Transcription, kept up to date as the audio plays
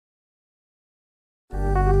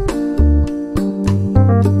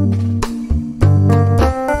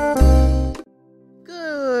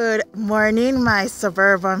morning, my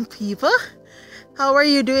suburban people. How are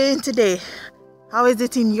you doing today? How is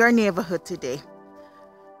it in your neighborhood today?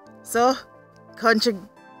 So, country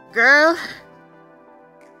girl,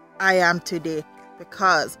 I am today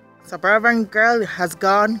because suburban girl has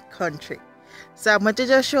gone country. So I'm going to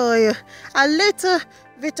just show you a little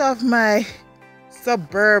bit of my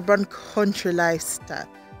suburban country lifestyle.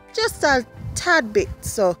 Just a tad bit.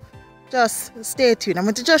 So just stay tuned. I'm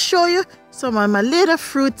going to just show you some of my little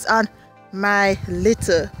fruits and my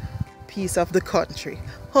little piece of the country.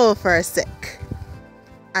 Hold for a sec.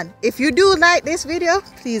 And if you do like this video,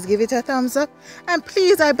 please give it a thumbs up. And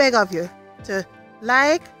please, I beg of you to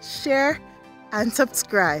like, share, and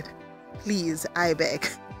subscribe. Please, I beg.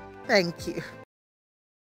 Thank you.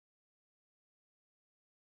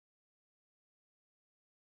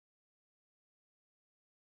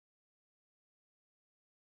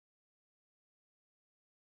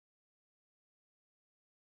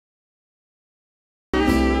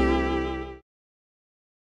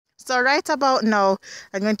 So right about now,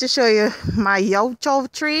 I'm going to show you my Yao Chow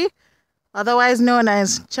tree, otherwise known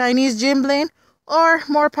as Chinese Jimbling, or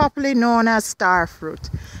more popularly known as star fruit.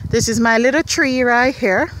 This is my little tree right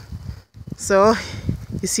here. So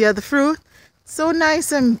you see how the fruit, so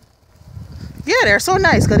nice, and yeah, they're so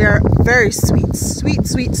nice because they're very sweet,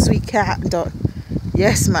 sweet cat done.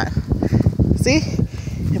 Yes, man. See,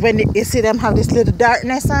 when you see them have this little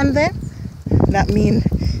darkness on them, that means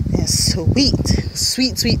they're sweet.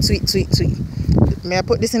 May I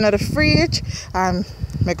put this in the fridge and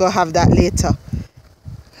may go have that later.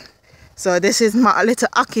 So this is my little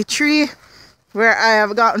ackee tree where I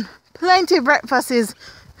have gotten plenty breakfasts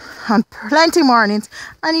and plenty mornings,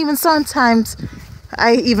 and even sometimes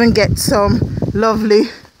I even get some lovely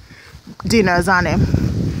dinners on them.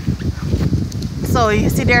 So you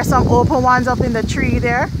see there's some open ones up in the tree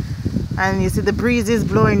there, and you see the breeze is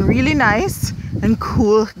blowing really nice and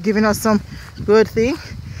cool, giving us some good thing.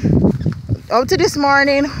 Up to this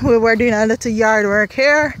morning we were doing a little yard work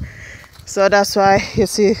here, so that's why you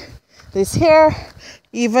see this here.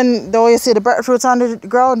 Even though you see the breadfruits on the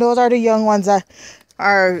ground, those are the young ones that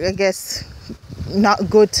are, I guess, not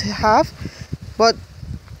good to have. But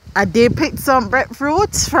I did pick some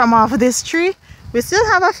breadfruits from off of this tree. We still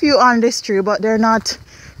have a few on this tree, but they're not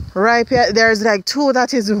ripe yet. There's like two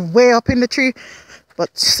that is way up in the tree, but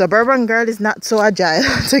suburban girl is not so agile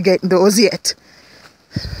to get those yet.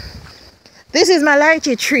 This is my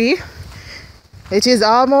lychee tree. It is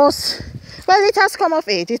almost, well, it has come of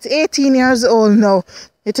age. It's 18 years old now.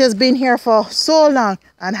 It has been here for so long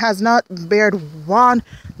and has not bared one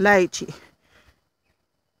lychee.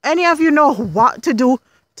 Any of you know what to do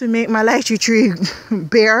to make my lychee tree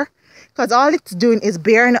bear? Because all it's doing is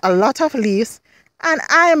bearing a lot of leaves, and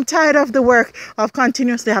I am tired of the work of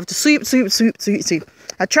continuously have to sweep.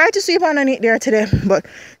 I tried to sweep underneath there today, but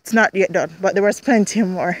it's not yet done. But there was plenty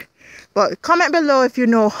more. But comment below if you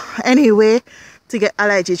know any way to get a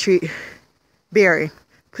lychee tree bearing.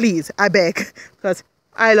 Please, I beg, because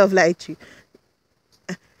I love lychee.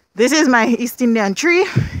 This is my East Indian tree.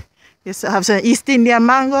 You have some East Indian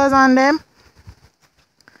mangoes on them.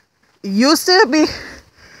 It used to be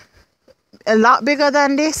a lot bigger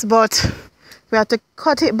than this, but we had to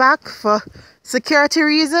cut it back for security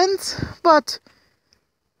reasons. But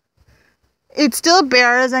it still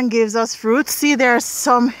bears and gives us fruit. See, there's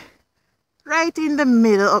some right in the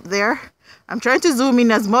middle up there. I'm trying to zoom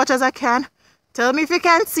in as much as I can. Tell me if you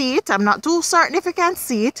can see it. I'm not too certain if you can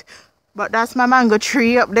see it, but that's my mango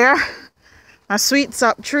tree up there. My sweet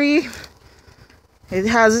sap tree. It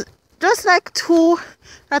has just like two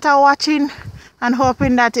that are watching and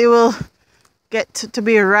hoping that it will get to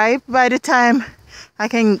be ripe by the time I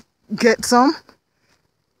can get some,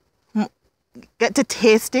 get to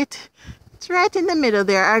taste it. It's right in the middle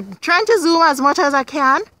there. I'm trying to zoom as much as I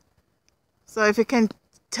can, so if you can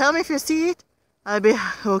tell me if you see it, I'll be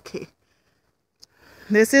okay.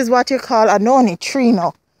 This is what you call a noni tree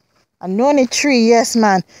now. A noni tree, yes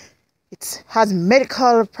man. It has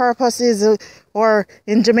medical purposes, or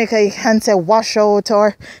in Jamaica you can say washout,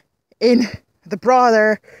 or in the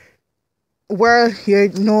broader world you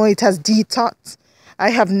know it has detox. I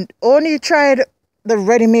have only tried the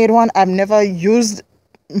ready-made one. I've never used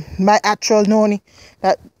my actual noni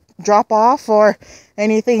that drop off or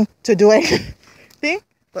anything to do anything.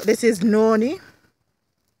 But this is noni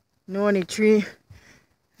tree.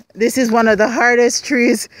 This is one of the hardest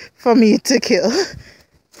trees for me to kill.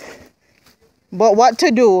 But what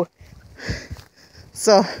to do?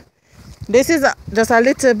 So this is just a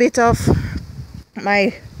little bit of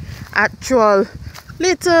my actual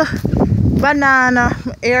little banana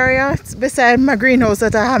area. It's beside my greenhouse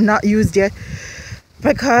that I have not used yet,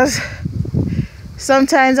 because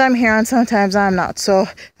sometimes I'm here and sometimes I'm not, so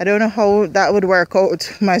I don't know how that would work out,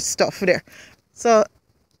 my stuff there. So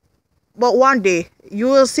but one day you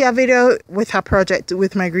will see a video with a project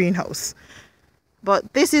with my greenhouse.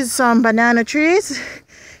 But this is some banana trees.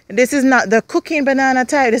 This is not the cooking banana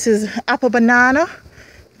type, this is apple banana,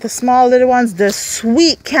 the small little ones. The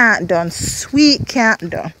sweet can't done, sweet can't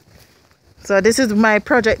done. So this is my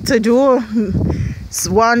project to do.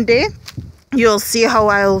 One day you'll see how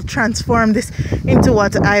I'll transform this into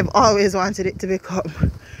what I've always wanted it to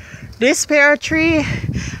become. This pear tree,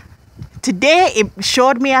 today it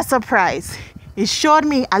showed me a surprise. It showed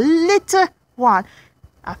me a little one,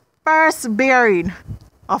 a first bearing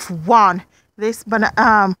of one. This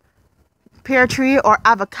pear tree or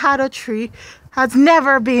avocado tree has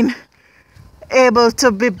never been able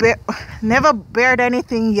to be never bared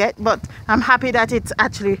anything yet, but I'm happy that it's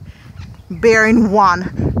actually bearing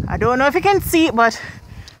one. I don't know if you can see it, but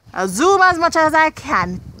I'll zoom as much as I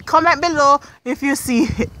can. Comment below if you see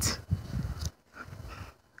it.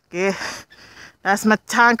 Okay, that's my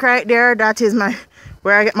tank right there. That is my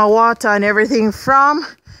where I get my water and everything from.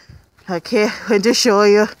 Okay, going to show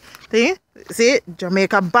you. See,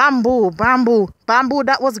 Jamaica bamboo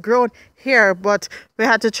that was grown here, but we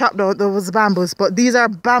had to chop down those bamboos. But these are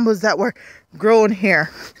bamboos that were grown here.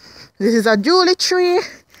 This is a Julie tree.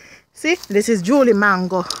 See, this is Julie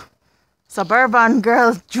mango. Suburban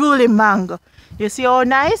girl Julie mango. You see how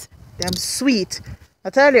nice? Them sweet. I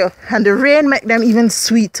tell you, and the rain make them even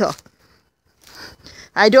sweeter.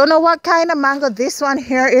 I don't know what kind of mango this one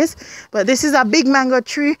here is, but this is a big mango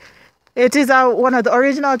tree. It is one of the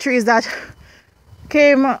original trees that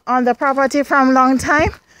came on the property from a long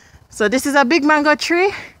time. So this is a big mango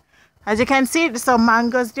tree. As you can see, there's some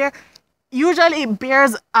mangoes there. Usually it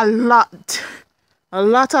bears a lot.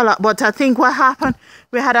 But I think what happened,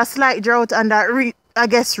 we had a slight drought and that I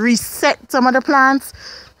guess reset some of the plants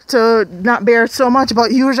to not bear so much.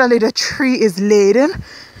 But usually the tree is laden.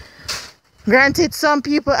 Granted, some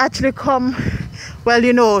people actually come, well,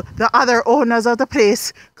 you know, the other owners of the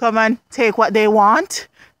place come and take what they want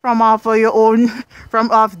from off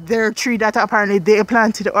their tree that apparently they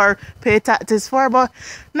planted or pay taxes for. But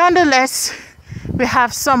nonetheless, we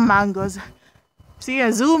have some mangoes. See, I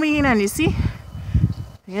zoom in and you see,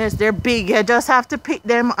 yes, they're big. You just have to pick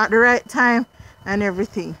them at the right time and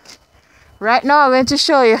everything. Right now, I'm going to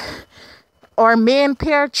show you our main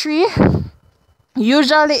pear tree.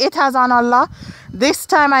 Usually it has on a lot. This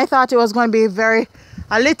time I thought it was going to be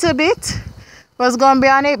a little bit was going to be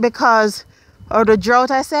on it because of the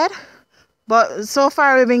drought, I said. But so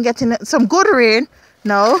far we've been getting some good rain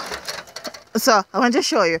now. So I want to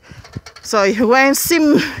show you. So you're going to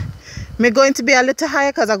see me going to be a little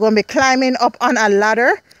higher because I'm going to be climbing up on a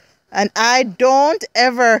ladder. And I don't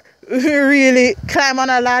ever really climb on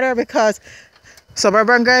a ladder because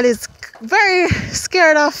Suburban girl is very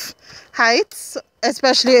scared of heights,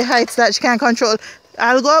 especially heights that she can't control.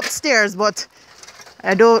 I'll go upstairs, but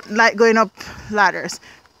I don't like going up ladders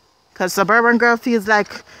because Suburban girl feels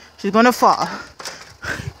like she's gonna fall.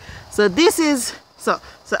 So this is so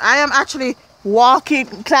I am actually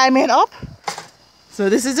climbing up. So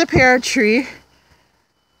this is a pear tree.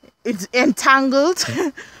 It's entangled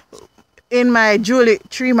in my Julie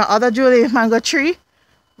tree, my other Julie mango tree.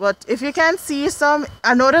 But if you can see some,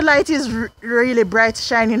 I know the light is really bright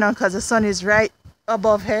shining on because the sun is right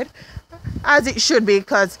above head, as it should be,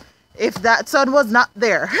 because if that sun was not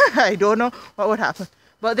there, I don't know what would happen.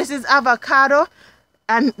 But this is avocado,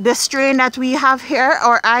 and the strain that we have here,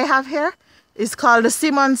 or I have here, is called the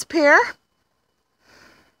Simmons pear.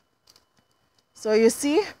 So you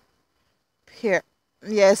see here,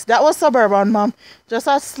 yes, that was Suburban, Mom. Just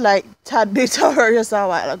a slight tad bit over just a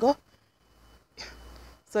while ago.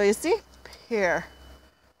 So you see here,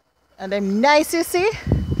 and them nice, you see.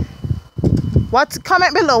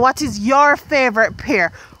 Comment below, what is your favorite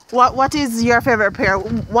pear? What is your favorite pear?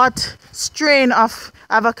 What strain of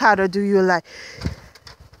avocado do you like?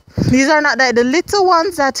 These are not like the little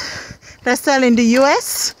ones that they sell in the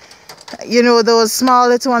US. You know, those small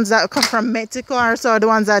little ones that come from Mexico, or so the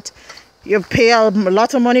ones that you pay a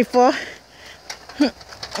lot of money for.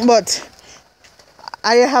 But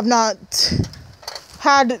I have not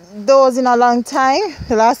had those in a long time.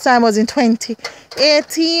 The last time was in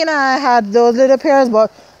 2018. I had those little pears,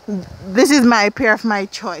 but this is my pear of my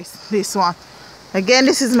choice, this one. Again,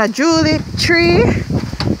 this is my Julie tree,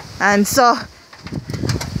 and so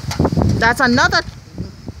that's another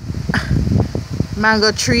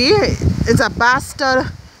mango tree. It's a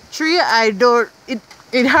bastard tree.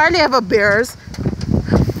 It hardly ever bears,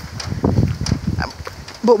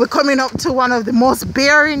 but we're coming up to one of the most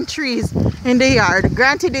bearing trees in the yard.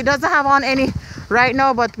 Granted, it doesn't have on any right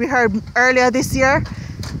now, but we heard earlier this year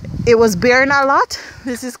it was bearing a lot.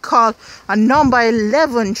 This is called a number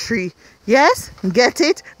 11 tree. Yes, get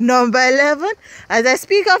it? Number 11. As I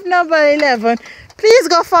speak of number 11, please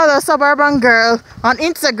go follow Suburban Girl on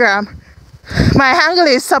Instagram. My handle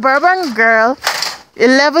is Suburban Girl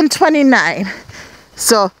 1129.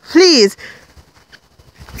 So please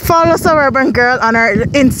follow Suburban Girl on our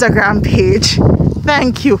Instagram page.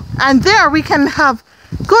 Thank you. And there we can have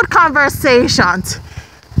good conversations.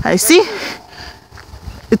 I see.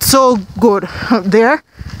 It's so good up there.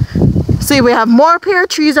 See, we have more pear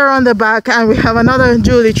trees around the back, and we have another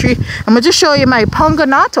Julie tree. I'm going to show you my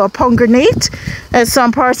punganut or pomegranate, as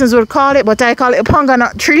some persons would call it, but I call it a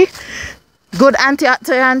punganut tree. Good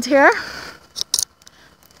antioxidant here.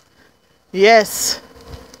 Yes,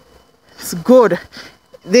 it's good.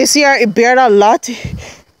 This year it bared a lot.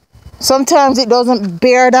 Sometimes it doesn't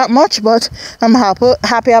bear that much, but I'm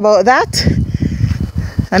happy about that.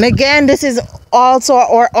 And again, this is also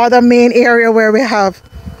our other main area where we have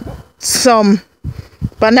some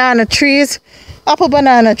banana trees, apple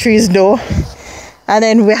banana trees though, and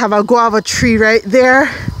then we have a guava tree right there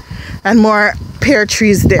and more pear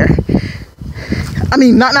trees there. I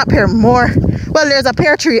mean, not pear, more, well, there's a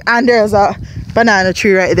pear tree and there's a banana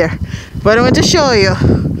tree right there. But I want to show you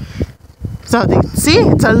something. See,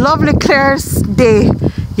 it's a lovely clear day.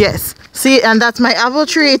 Yes, see, and that's my apple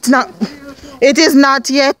tree. It is not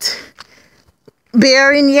yet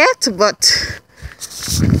bearing yet, but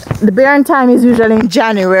the bearing time is usually in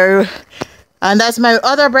January. And that's my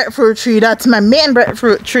other breadfruit tree. That's my main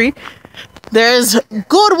breadfruit tree. There's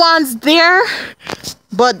good ones there,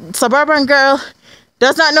 but Suburban Girl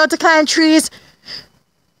does not know to climb trees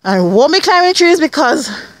and won't be climbing trees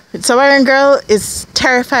because Suburban Girl is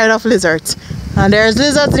terrified of lizards. And there's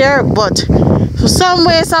lizards there, but for some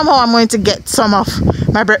way, somehow I'm going to get some of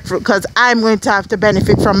my breadfruit because I'm going to have to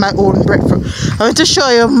benefit from my own breadfruit. I'm going to show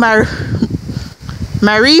you my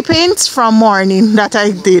repaints from morning that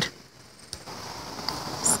I did.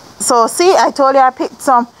 So see, I told you I picked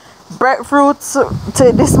some breadfruits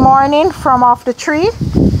this morning from off the tree.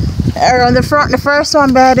 On the front, the first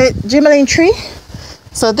one by the Jimmeline tree.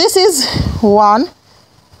 So this is one.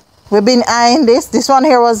 We've been eyeing this. This one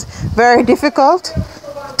here was very difficult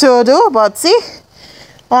to do, but see,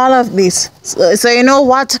 all of these. So you know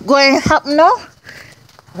what's going to happen now?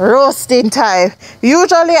 Roasting time.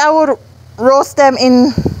 Usually I would roast them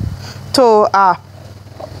into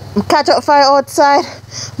catch up fire outside,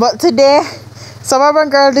 but today Suburban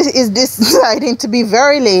Girl is deciding to be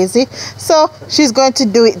very lazy, so she's going to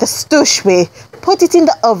do it the Stush way. Put it in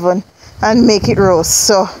the oven and make it roast.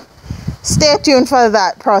 So stay tuned for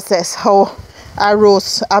that process, how I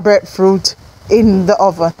roast a breadfruit in the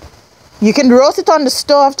oven. You can roast it on the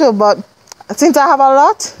stove too, but since I have a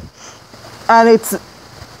lot and it's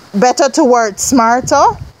better to work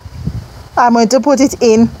smarter, I'm going to put it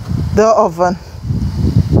in the oven.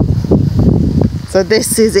 So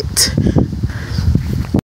this is it. So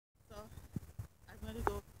I'm going to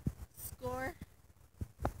go score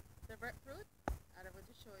the breadfruit and I'm going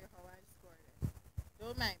to show you how I score it.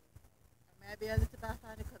 Don't mind me. I might be a little bit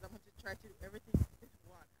funny because I'm going to try to do everything with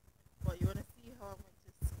one. But you want to see how I'm going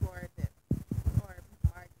to score them or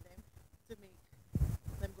mark them to make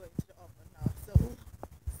them go into the oven now. So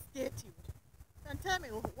stay tuned. And tell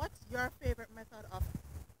me, what's your favorite method of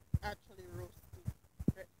actually roasting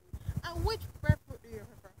breadfruit? And which breadfruit do you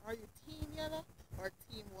prefer? Are you team yellow or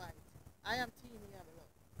team white? I am team yellow.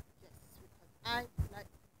 Yes, because I like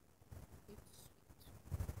it sweet.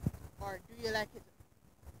 Or do you like it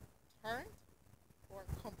turned or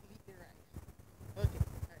completely ripe? Okay,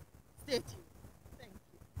 alright. Stay tuned. Thank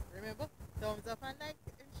you. Remember, thumbs up and like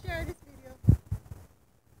and share this video.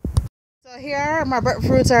 So here, my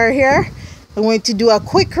breadfruits are here. I'm going to do a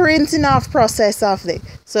quick rinsing off process of it.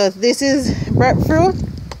 So this is breadfruit,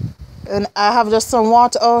 and I have just some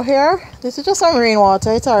water out here. This is just some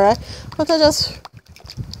rainwater, it's alright. But I just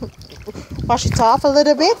wash it off a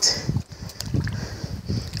little bit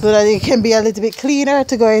so that it can be a little bit cleaner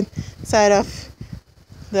to go inside of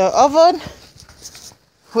the oven,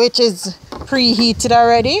 which is preheated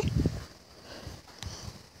already.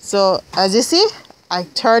 So as you see, I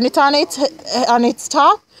turn it on its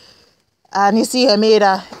top. And you see I made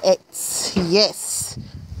a X. Yes.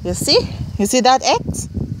 You see? You see that X?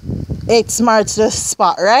 X marks the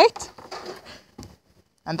spot, right?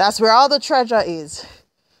 And that's where all the treasure is.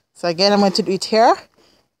 So again, I'm going to do it here.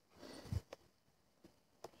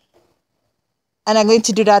 And I'm going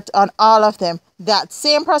to do that on all of them. That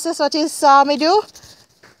same process what you saw me do.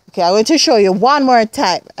 Okay, I'm going to show you one more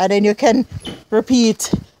time. And then you can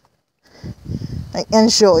repeat and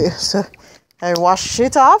show you. So I wash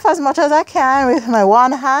it off as much as I can with my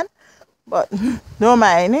one hand, but don't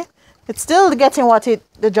mind. It's still getting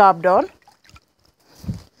the job done.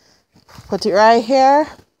 Put it right here,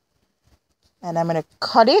 and I'm gonna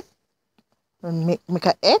cut it and make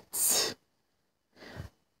a X.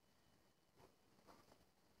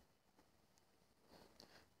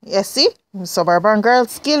 Yes, see, Suburban girl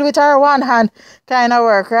skill with her one hand kind of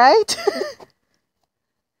work, right?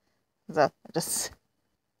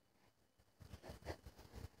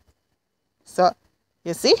 So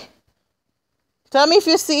you see, tell me if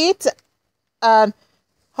you see it and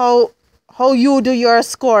how you do your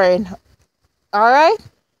scoring. All right,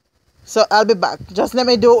 so I'll be back. Just let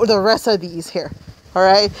me do the rest of these here. All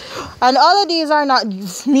right, and all of these are not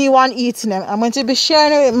me one eating them. I'm going to be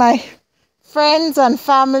sharing it with my friends and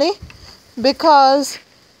family, because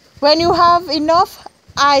when you have enough,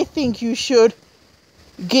 I think you should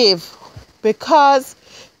give, because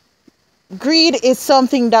greed is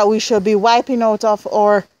something that we should be wiping out of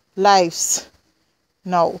our lives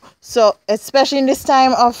now. So especially in this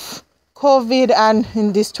time of COVID and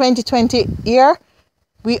in this 2020 year,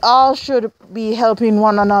 we all should be helping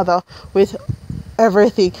one another with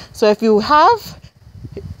everything. So if you have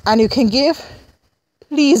and you can give,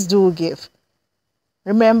 please do give.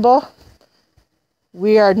 Remember,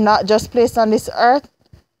 we are not just placed on this earth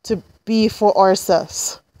to be for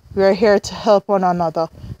ourselves. We are here to help one another.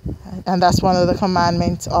 And that's one of the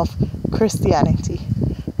commandments of Christianity.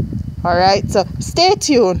 All right, so stay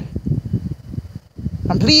tuned.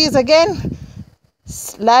 And please, again,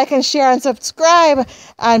 like and share and subscribe.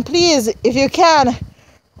 And please, if you can,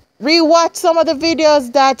 rewatch some of the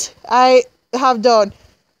videos that I have done.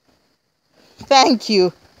 Thank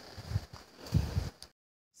you.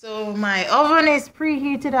 So my oven is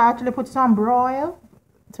preheated. I actually put it on broil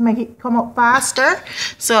to make it come up faster.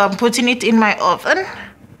 So I'm putting it in my oven.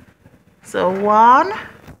 So 1,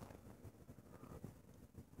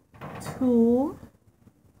 2,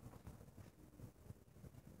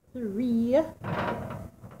 3,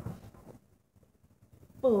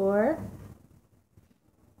 4,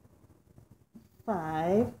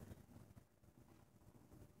 5,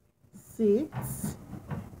 6,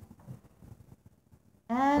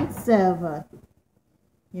 and 7.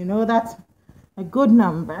 You know, that's a good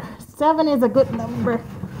number. 7 is a good number.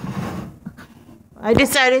 I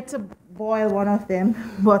decided to boil one of them,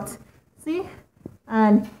 but see,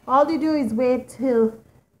 and all you do is wait till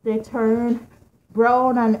they turn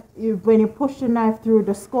brown, and when you push the knife through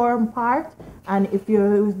the scorn part, and if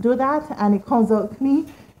you do that and it comes out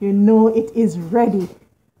clean, you know it is ready.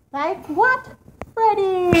 Like what?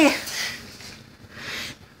 Ready!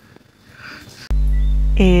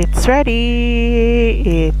 It's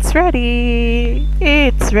ready, it's ready,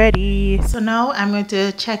 it's ready. So now I'm going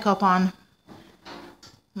to check up on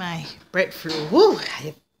my breadfruit. Woo,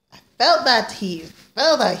 I felt that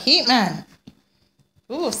heat, man.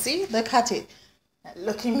 Ooh, see, look at it,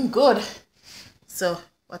 looking good. So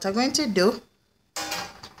what I'm going to do,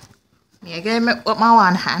 I'm going to up my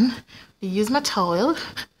one hand, use my towel,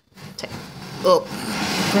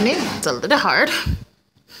 open it, it's a little hard.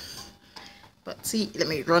 But see, let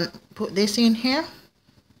me put this in here.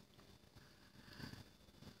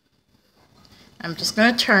 I'm just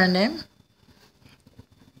going to turn them,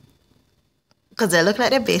 because they look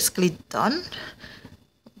like they're basically done.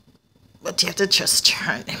 But you have to just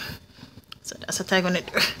turn them. So that's what I'm going to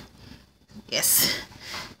do. Yes.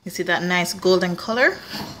 You see that nice golden color?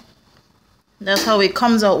 That's how it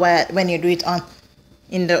comes out when you do it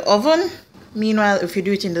in the oven. Meanwhile, if you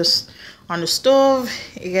do it on the stove,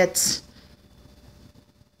 it gets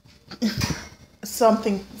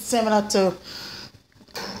something similar to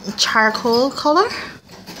charcoal color.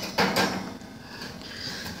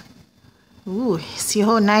 Ooh, see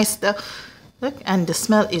how nice look, and the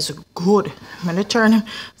smell is good. I'm gonna turn them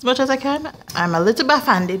as much as I can. I'm a little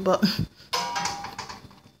back-handed, but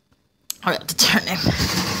I have to turn them.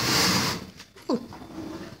 Ooh.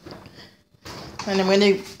 And I'm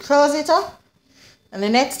gonna close it up, and the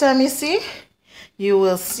next time you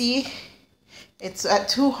will see it's at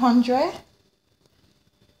 200.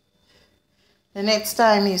 The next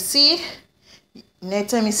time you see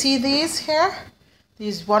these here,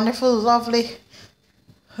 these wonderful, lovely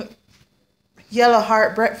yellow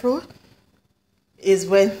heart breadfruit, is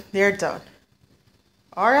when they're done.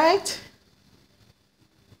 All right,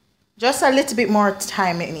 just a little bit more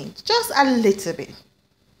time it needs, just a little bit.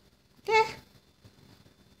 Okay,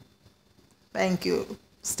 thank you,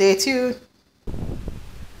 stay tuned.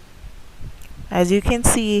 As you can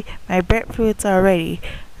see, my breadfruits are ready,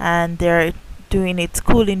 and they're doing its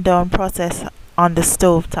cooling down process on the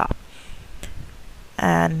stove top.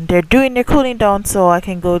 and they're doing their cooling down, so I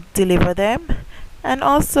can go deliver them. And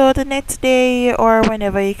also the next day or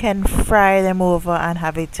whenever, you can fry them over and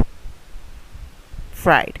have it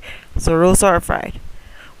fried, so roast or fried.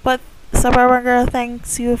 But Suburban Girl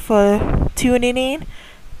thanks you for tuning in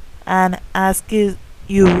and asks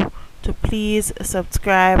you to please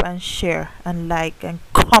subscribe and share and like and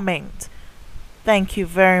comment. Thank you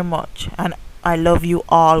very much, and I love you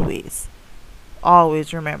always.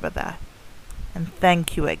 Always remember that. And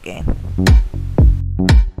thank you again.